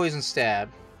that or the poison stab.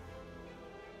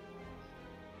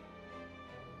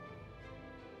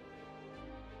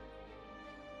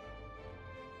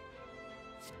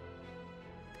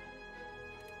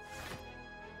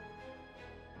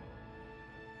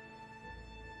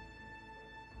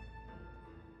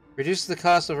 Reduces the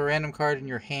cost of a random card in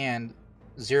your hand.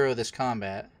 0 this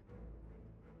combat.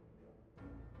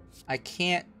 I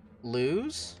can't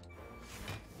lose?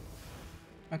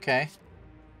 Okay.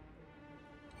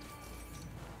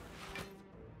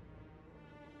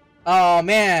 Oh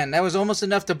man, that was almost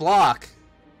enough to block.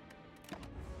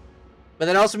 But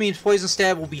that also means Poison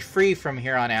Stab will be free from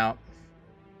here on out.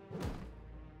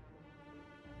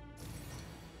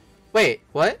 Wait,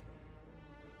 what?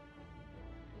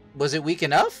 Was it weak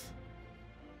enough?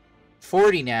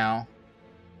 40 now.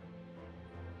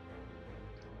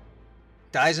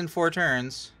 Dies in 4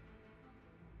 turns.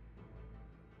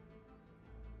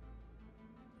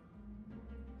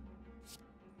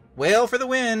 Whale for the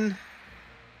win!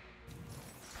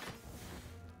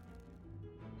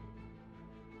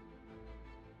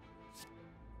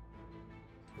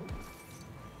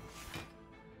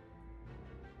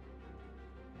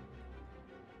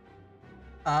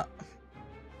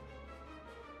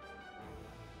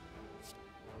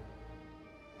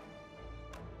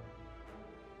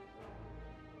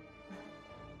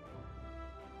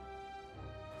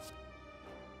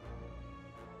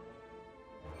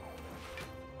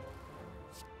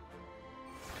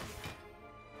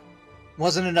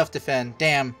 Wasn't enough to defend.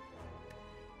 Damn.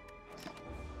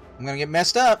 I'm gonna get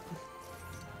messed up.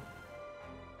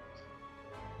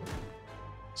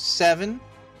 7.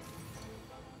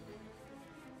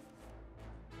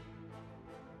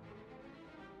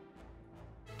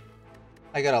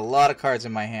 I got a lot of cards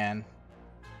in my hand.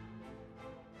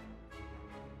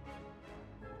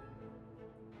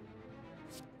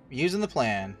 Using the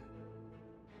plan.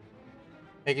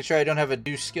 Making sure I don't have a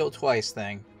do skill twice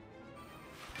thing.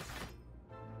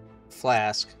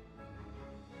 Flask.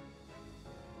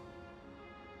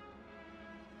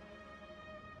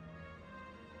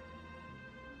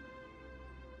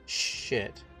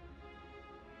 Shit.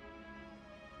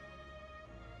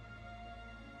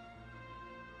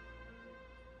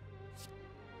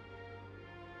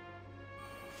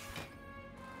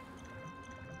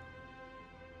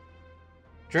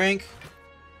 Drink.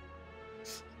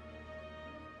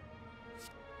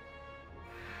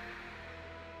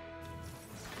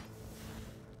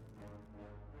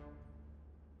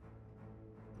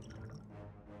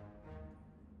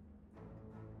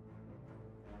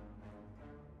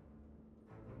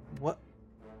 What?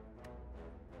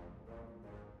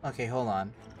 Okay, hold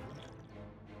on.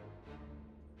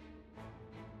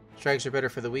 Strikes are better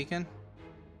for the weekend?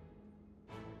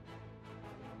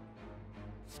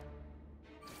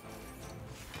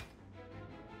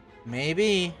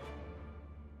 Maybe.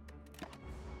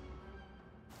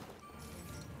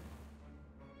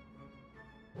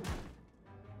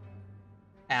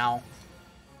 Ow.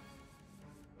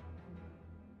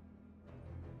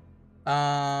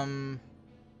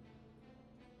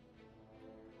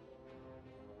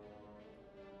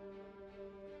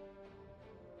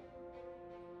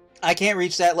 I can't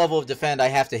reach that level of defend. I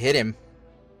have to hit him.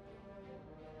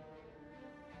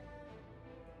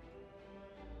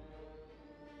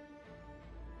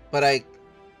 But I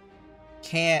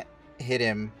can't hit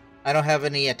him. I don't have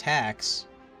any attacks.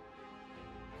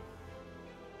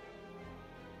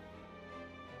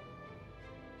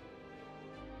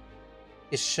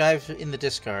 Is Shive in the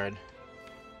discard?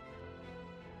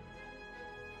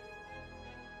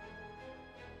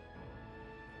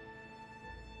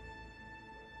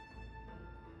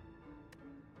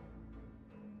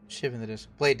 Shiv in the disc.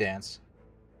 Blade Dance.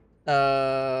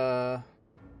 I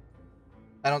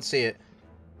don't see it.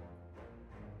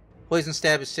 Poison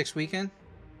Stab is 6 weekend.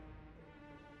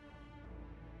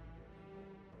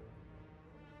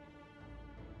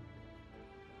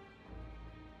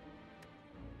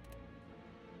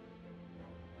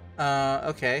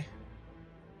 Okay.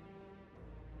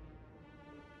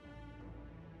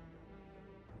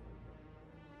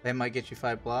 That might get you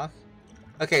 5 block.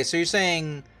 Okay, so you're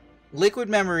saying Liquid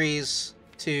Memories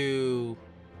to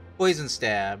Poison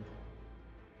Stab.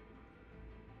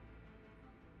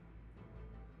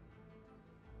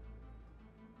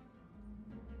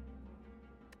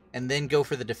 And then go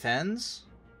for the defense?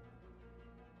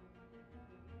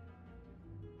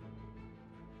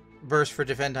 Burst for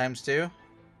defend times 2?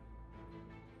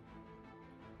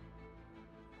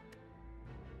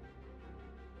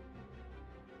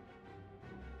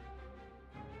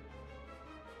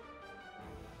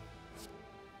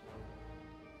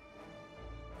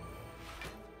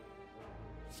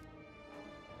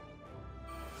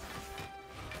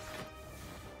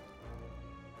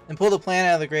 And pull the plant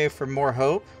out of the grave for more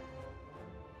hope.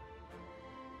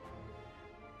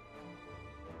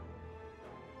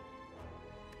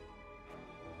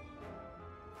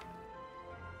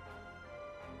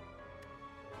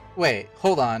 Wait,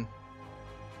 hold on.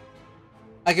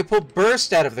 I could pull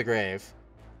Burst out of the grave.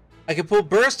 I could pull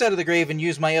Burst out of the grave and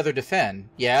use my other defend.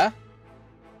 Yeah?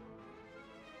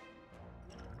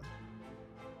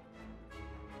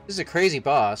 This is a crazy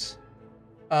boss.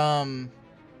 Burst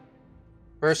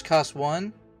costs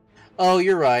 1? Oh,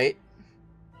 you're right.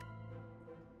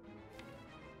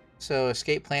 So,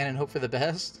 escape plan and hope for the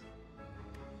best?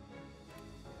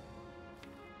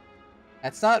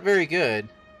 That's not very good.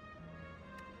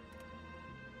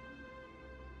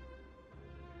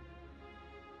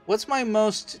 What's my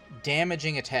most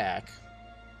damaging attack?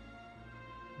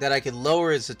 That I could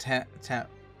lower its attack,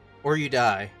 or you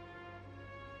die.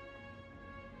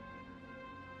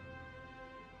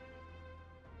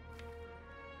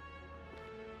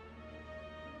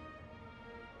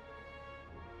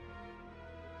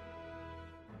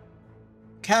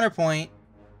 Counterpoint.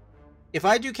 If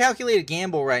I do calculated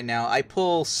gamble right now, I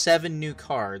pull 7 new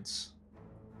cards.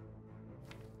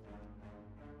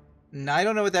 I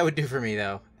don't know what that would do for me,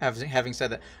 though, having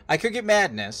said that. I could get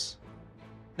Madness.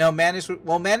 No, Madness would...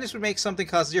 Well, Madness would make something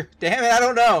cost 0. Damn it, I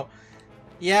don't know.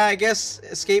 Yeah, I guess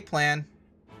escape plan.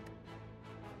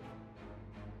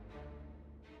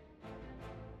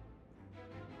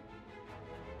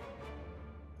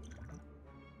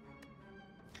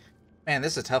 Man,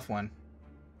 this is a tough one.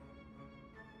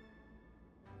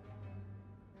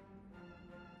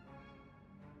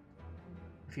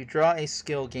 If you draw a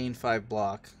skill, gain 5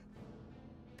 block.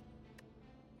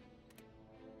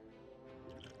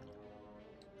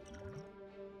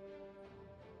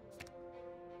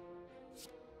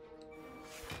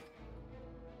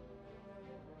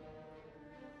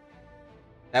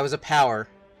 That was a power.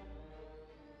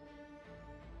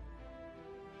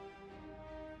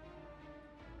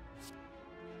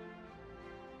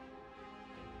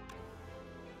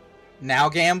 Now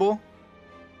gamble?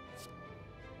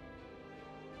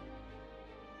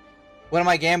 What am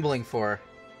I gambling for?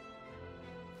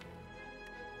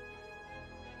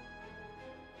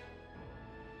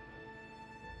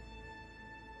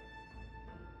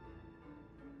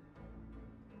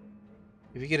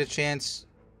 If you get a chance,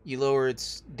 you lower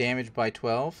its damage by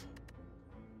 12.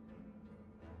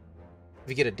 If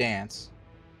you get a dance.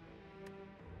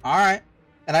 Alright.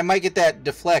 And I might get that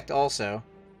deflect also.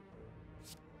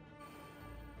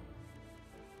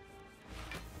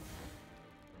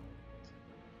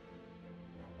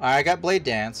 Alright, I got Blade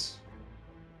Dance.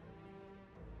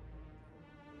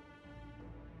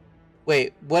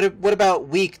 Wait, what about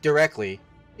Weak directly?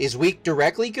 Is Weak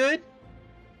directly good?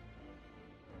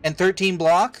 And 13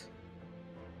 block?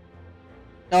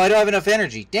 No, I don't have enough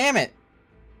energy. Damn it!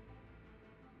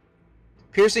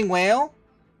 Piercing Wail?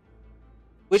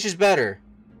 Which is better?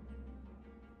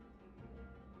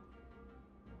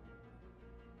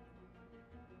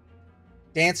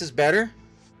 Dance is better?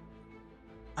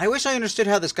 I wish I understood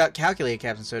how this got calculated,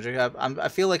 Captain Soja. I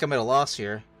feel like I'm at a loss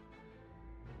here.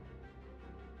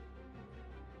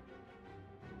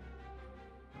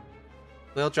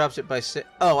 Whale drops it by 6.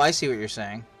 Oh, I see what you're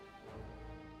saying.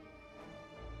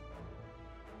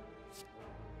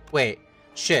 Wait.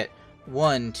 Shit.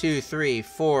 1, 2, 3,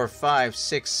 4, 5,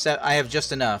 6, 7. I have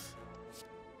just enough.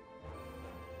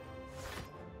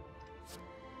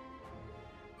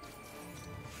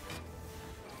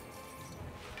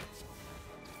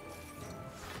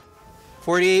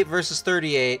 $48 versus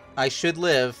 38. I should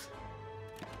live.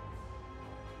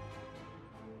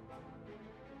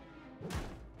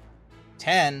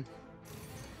 $10.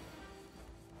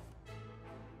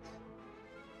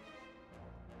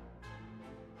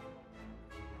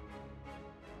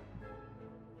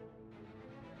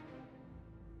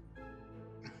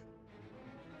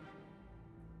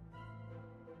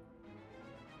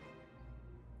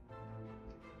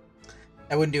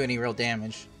 I wouldn't do any real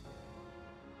damage.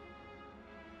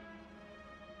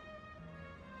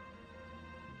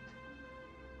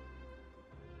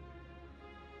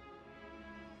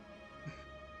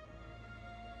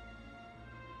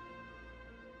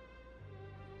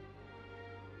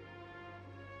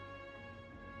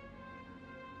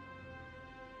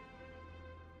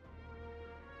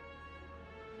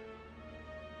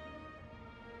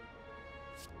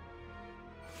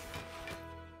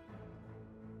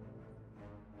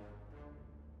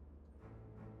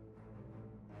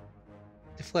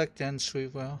 Deflect and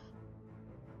sweep well.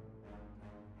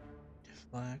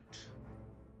 Deflect.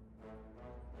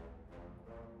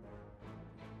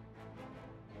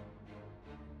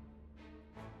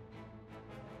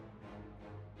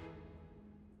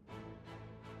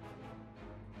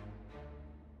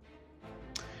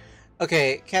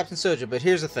 Okay, Captain Soja, but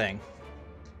here's the thing.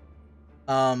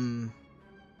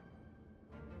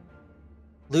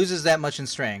 loses that much in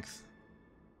strength.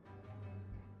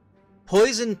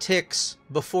 Poison ticks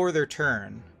before their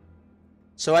turn.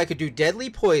 So I could do deadly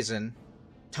poison,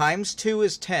 times 2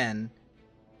 is 10,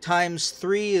 times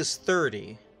 3 is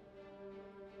 30.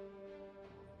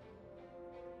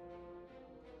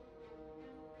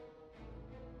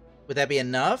 Would that be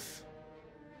enough?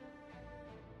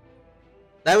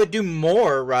 That would do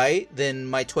more, right, than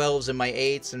my 12s and my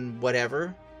 8s and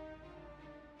whatever.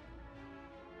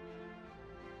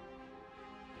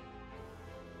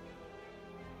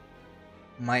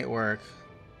 Might work.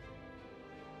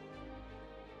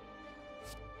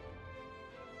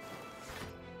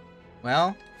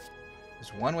 Well,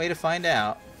 there's one way to find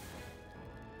out.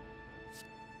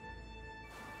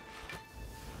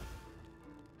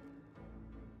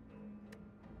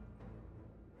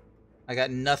 I got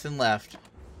nothing left.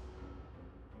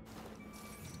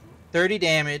 30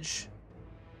 damage.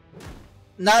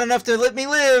 Not enough to let me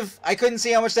live! I couldn't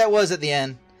see how much that was at the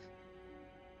end.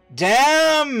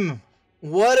 Damn!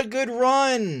 What a good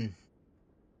run!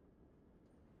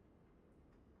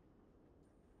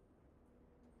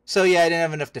 So yeah, I didn't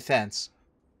have enough defense.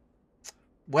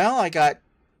 Well, I got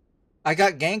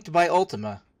ganked by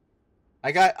Ultima.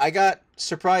 I got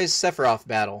surprise Sephiroth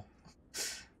battle.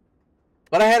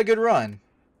 But I had a good run.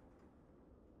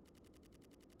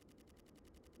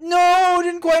 No,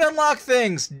 didn't quite unlock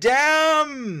things.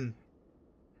 Damn.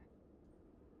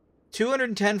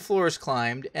 210 floors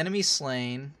climbed, enemy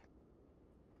slain.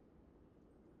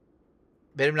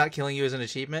 Bet him not killing you is an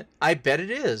achievement? I bet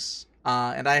it is.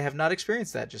 And I have not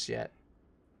experienced that just yet.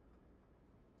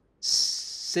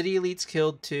 City elites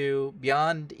killed 2.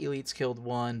 Beyond elites killed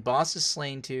 1. Bosses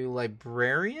slain 2.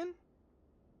 Librarian?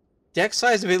 Deck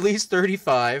size of at least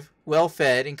 35. Well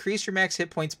fed. Increase your max hit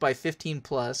points by 15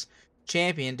 plus.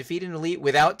 Champion. Defeat an elite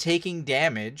without taking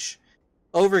damage.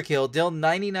 Overkill. Deal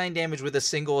 99 damage with a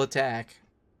single attack.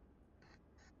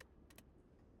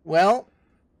 Well,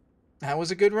 that was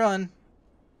a good run.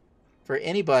 For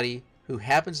anybody who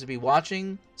happens to be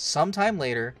watching sometime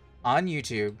later on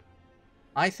YouTube,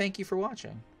 I thank you for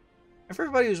watching. And for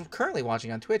everybody who's currently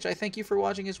watching on Twitch, I thank you for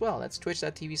watching as well. That's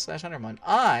twitch.tv/HunterMun.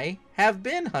 I have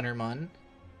been HunterMun.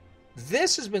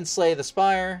 This has been Slay the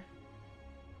Spire.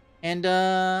 And,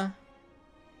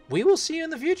 we will see you in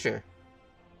the future.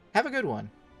 Have a good one.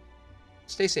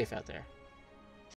 Stay safe out there.